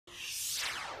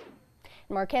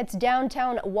Marquette's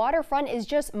downtown waterfront is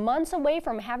just months away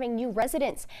from having new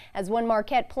residents. As when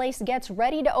Marquette Place gets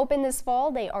ready to open this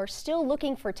fall, they are still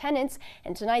looking for tenants,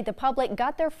 and tonight the public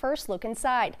got their first look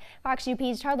inside. Fox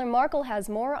UP's Tyler Markle has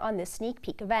more on this sneak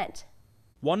peek event.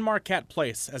 One Marquette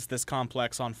Place, as this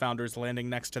complex on Founders Landing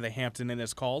next to the Hampton Inn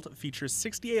is called, features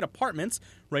 68 apartments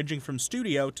ranging from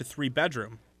studio to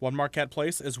 3-bedroom. One Marquette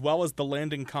Place, as well as the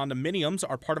Landing condominiums,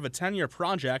 are part of a 10-year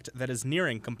project that is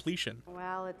nearing completion.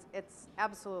 Well, it's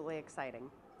absolutely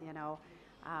exciting, you know,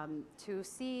 to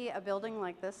see a building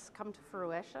like this come to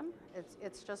fruition.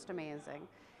 It's just amazing.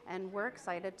 And we're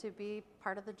excited to be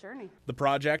part of the journey. The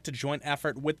project, a joint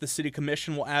effort with the City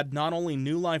Commission, will add not only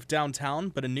new life downtown,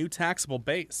 but a new taxable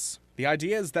base. The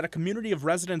idea is that a community of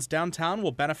residents downtown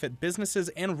will benefit businesses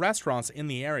and restaurants in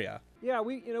the area. Yeah,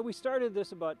 we started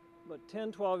this about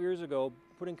 10, 12 years ago,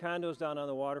 putting condos down on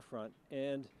the waterfront,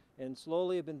 and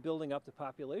slowly have been building up the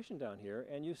population down here.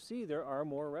 And you see there are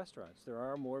more restaurants, there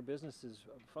are more businesses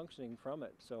functioning from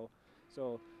it. So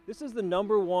this is the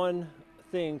 #1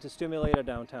 thing to stimulate a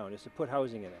downtown, is to put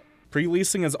housing in it.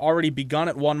 Pre-leasing has already begun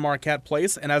at One Marquette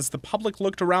Place, and as the public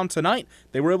looked around tonight,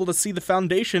 they were able to see the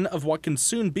foundation of what can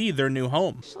soon be their new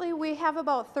home. Actually, we have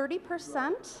about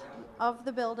 30% of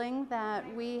the building that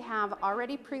we have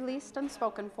already pre-leased and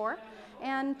spoken for,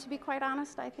 and to be quite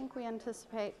honest, I think we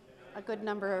anticipate a good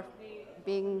number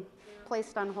being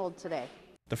placed on hold today.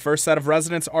 The first set of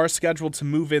residents are scheduled to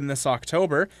move in this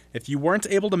October. If you weren't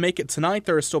able to make it tonight,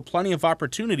 there are still plenty of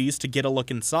opportunities to get a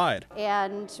look inside.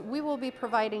 And we will be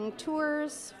providing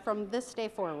tours from this day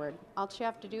forward. All you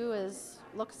have to do is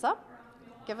look us up,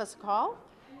 give us a call,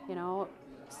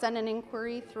 send an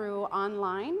inquiry through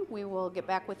online. We will get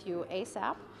back with you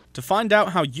ASAP. To find out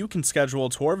how you can schedule a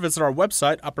tour, visit our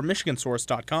website,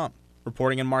 uppermichigansource.com.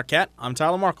 Reporting in Marquette, I'm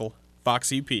Tyler Markle,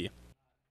 Fox UP.